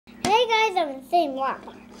them in the same water.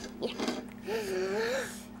 Yeah.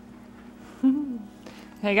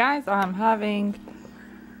 Hey guys, I'm having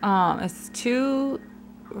it's 2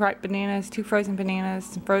 ripe bananas, 2 frozen bananas,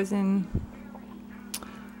 some frozen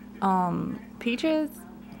peaches,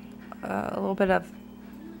 a little bit of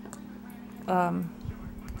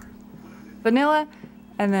vanilla,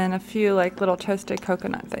 and then a few like little toasted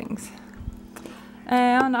coconut things.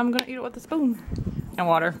 And I'm gonna eat it with a spoon and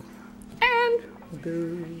water. And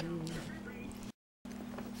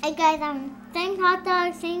Hey guys, I'm same hot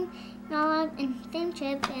dog, same dog, and same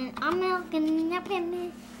chips, and I'm gonna put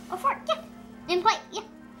me a fork, yeah, and plate, yeah.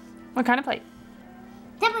 what kind of plate?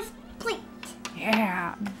 That was plate.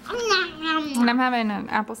 Yeah. And I'm having an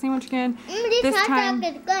apple sandwich again. This hot dog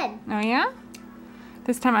is good. Oh yeah?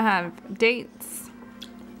 This time I have dates,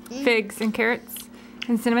 figs, and carrots,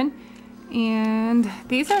 and cinnamon. And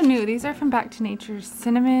these are new. These are from Back to Nature's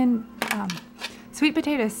cinnamon, sweet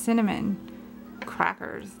potato cinnamon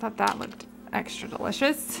crackers. Thought that looked extra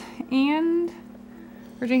delicious. And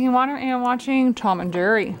we're drinking water and watching Tom and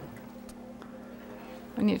Jerry.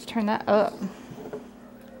 I need to turn that up.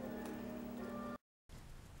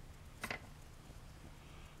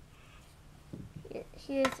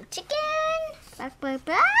 Here's the chicken. Back, back,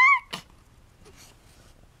 back.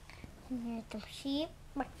 And here's the sheep.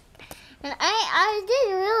 And I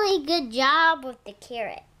did a really good job with the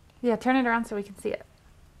carrot. Yeah, turn it around so we can see it.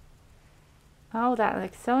 Oh, that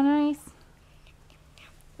looks so nice.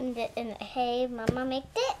 And the hay, Mama made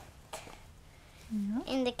it. Yeah.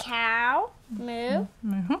 And the cow moved.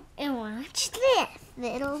 And watch this.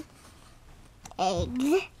 Little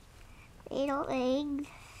eggs. Little eggs.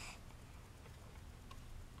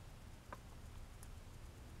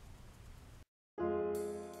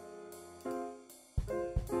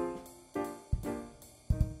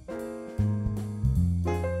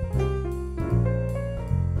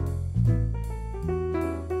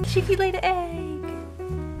 She laid an egg.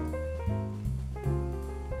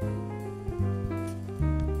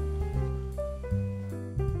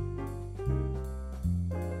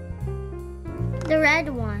 The red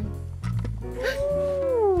one.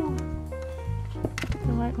 Ooh.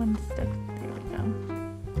 The white one's stuck. There we go.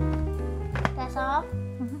 That's all?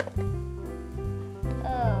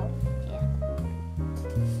 Oh, yeah.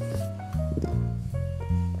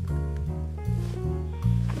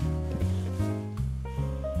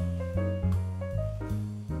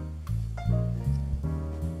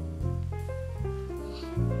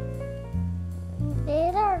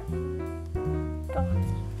 There.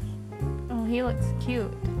 Oh, he looks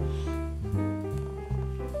cute.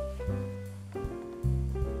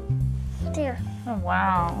 There. Oh,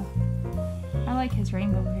 wow. I like his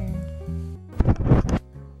rainbow hair.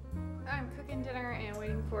 I'm cooking dinner and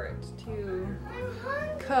waiting for it to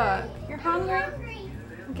cook. You're hungry?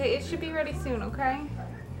 Okay, it should be ready soon, okay?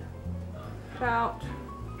 About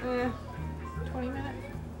 20 minutes.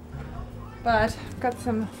 But I've got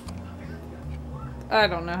some, I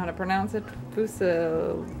don't know how to pronounce it,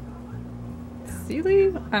 fusilli?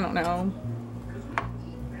 I don't know.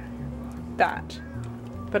 That.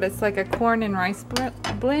 But it's like a corn and rice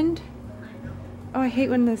blend. Oh, I hate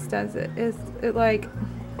when this does it. It like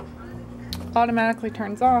automatically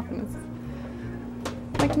turns off and it's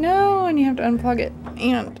like, no, and you have to unplug it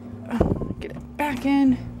and get it back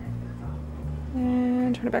in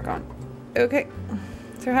and turn it back on. Okay,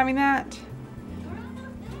 so we're having that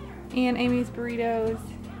and Amy's burritos,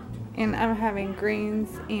 and I'm having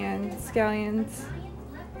greens and scallions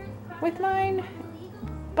with mine.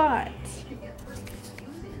 But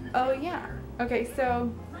oh yeah, okay, so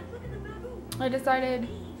I decided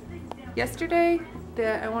yesterday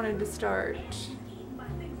that I wanted to start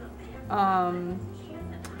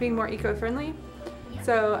being more eco-friendly.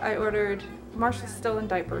 So I ordered, Marshall's still in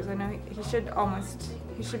diapers. I know he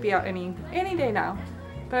should be out any day now.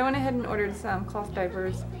 But I went ahead and ordered some cloth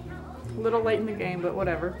diapers. A little late in the game, but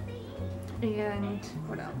whatever. And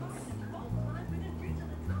what else?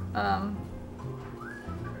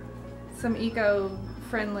 Some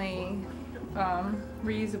eco-friendly,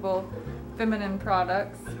 reusable feminine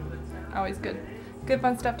products. Always good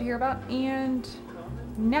fun stuff to hear about. And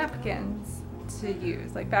napkins to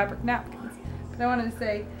use, like fabric napkins. But I wanted to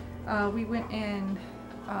say, we went in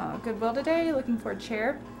Goodwill today looking for a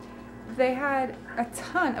chair. They had a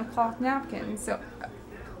ton of cloth napkins, so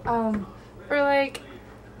for like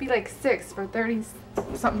 6 for 30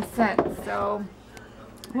 something cents. So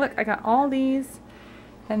look, I got all these,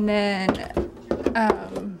 and then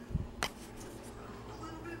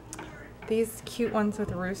these cute ones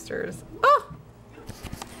with roosters. Oh,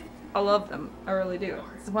 I love them. I really do.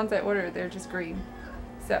 The ones I ordered, they're just green.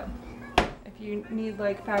 So if you need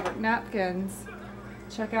like fabric napkins,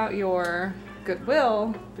 check out your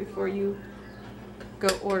Goodwill before you go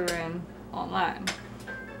ordering online.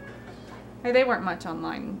 Hey, they weren't much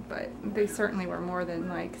online, but they certainly were more than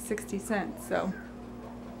like 60 cents, so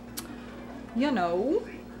you know.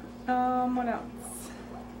 What else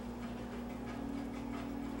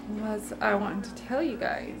was I wanting to tell you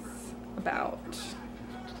guys about?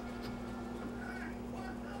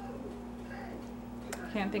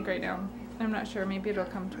 Can't think right now. I'm not sure. Maybe it'll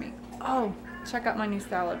come to me. Oh, check out my new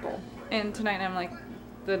salad bowl. And tonight I'm like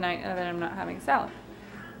the night that I'm not having salad.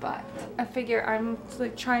 But I figure I'm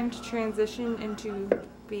like trying to transition into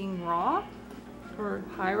being raw or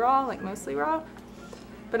high raw, like mostly raw.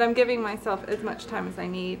 But I'm giving myself as much time as I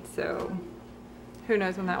need, so who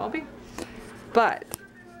knows when that will be. But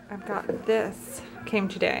I've got this, came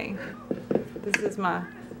today. This is my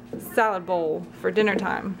salad bowl for dinner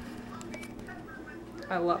time.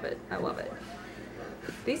 I love it, I love it.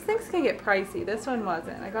 These things can get pricey. This one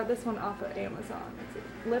wasn't. I got this one off of Amazon. It's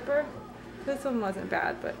a Lipper. This one wasn't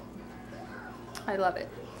bad, but I love it.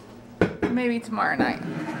 Maybe tomorrow night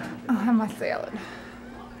I'll have my salad.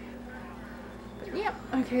 But yeah,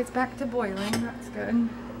 okay, it's back to boiling. That's good.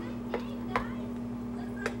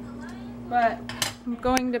 But I'm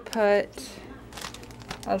going to put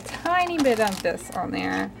a tiny bit of this on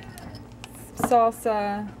there.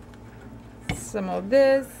 Salsa, some of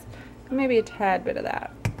this, maybe a tad bit of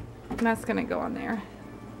that. And that's gonna go on there.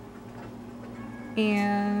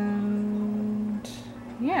 And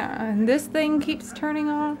yeah, and this thing keeps turning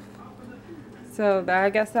off. So I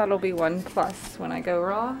guess that'll be one plus when I go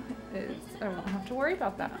raw, is I won't have to worry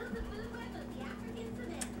about that.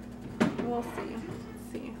 We'll see.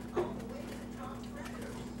 See.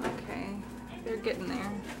 Okay, they're getting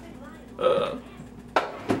there.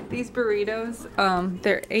 These burritos,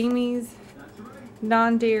 they're Amy's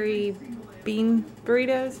non-dairy bean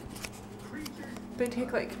burritos. They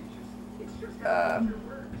take like a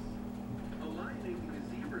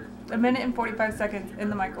minute and 45 seconds in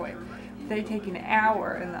the microwave. They take an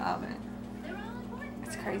hour in the oven.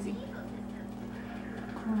 It's crazy.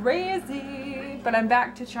 Crazy! But I'm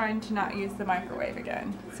back to trying to not use the microwave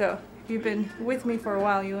again. So if you've been with me for a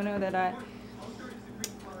while, you'll know that I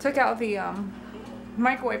took out the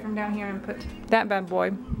microwave from down here and put that bad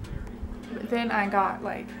boy. But then I got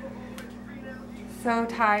like so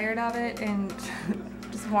tired of it and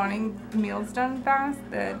just wanting meals done fast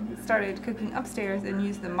that started cooking upstairs and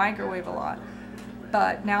used the microwave a lot.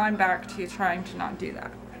 But now I'm back to trying to not do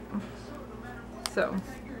that. So,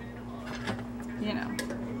 you know,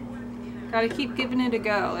 gotta keep giving it a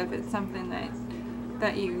go if it's something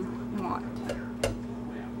that you want.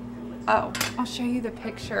 Oh, I'll show you the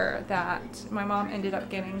picture that my mom ended up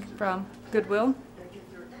getting from Goodwill.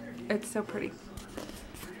 It's so pretty.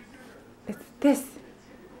 It's this.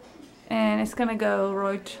 And it's gonna go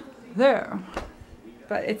right there.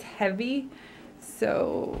 But it's heavy,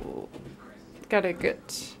 so gotta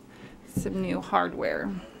get some new hardware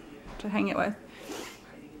to hang it with.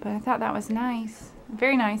 But I thought that was nice.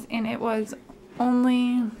 Very nice. And it was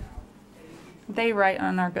only, they write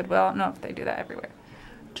on our Goodwill, I don't know if they do that everywhere,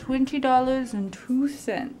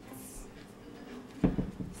 $20.02.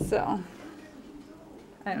 So,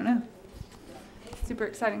 I don't know. Super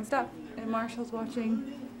exciting stuff. And Marshall's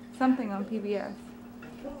watching something on PBS.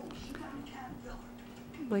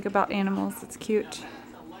 Like about animals. It's cute.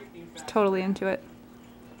 Just totally into it.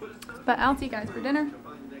 But I'll see you guys for dinner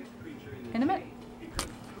in a minute.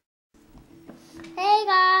 Hey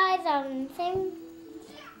guys, same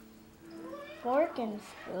fork and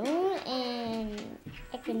spoon and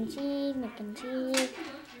egg and cheese, mac and cheese,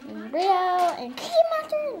 and burrito, and cookie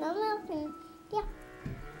monster, and milk, and yeah.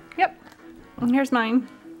 Yep. And here's mine.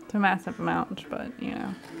 It's a massive amount, but you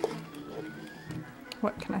know.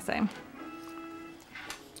 What can I say?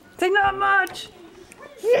 Say not much!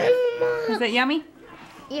 Is it yummy?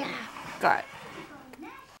 Yeah. Got it.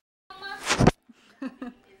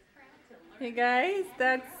 Hey guys,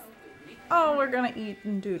 that's all we're gonna eat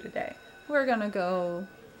and do today. We're gonna go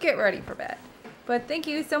get ready for bed. But thank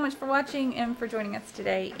you so much for watching and for joining us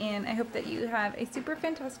today, and I hope that you have a super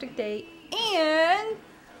fantastic day, and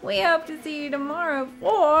we hope to see you tomorrow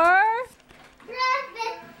for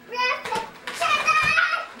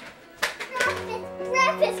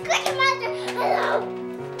breakfast, cookie monster, hello.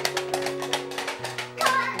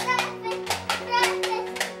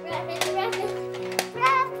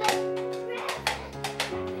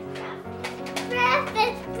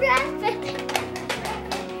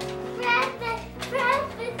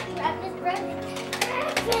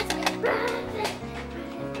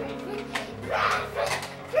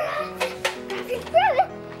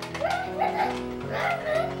 Breakfast.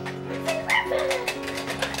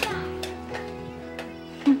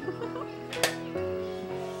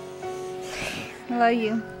 love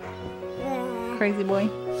you, Yeah. crazy boy.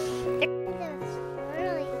 This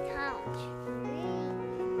really tall tree.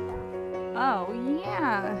 Oh,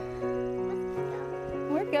 yeah.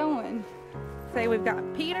 We're going. Say we've got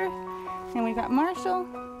Peter, and we've got Marshall,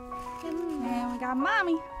 and we got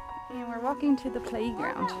Mommy, and we're walking to the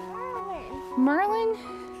playground. Merlin?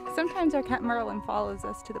 Sometimes our cat Merlin follows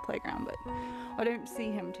us to the playground, but I didn't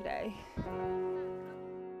see him today.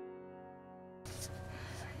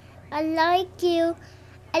 I like you.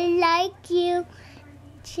 I like you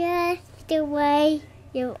just the way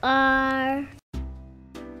you are.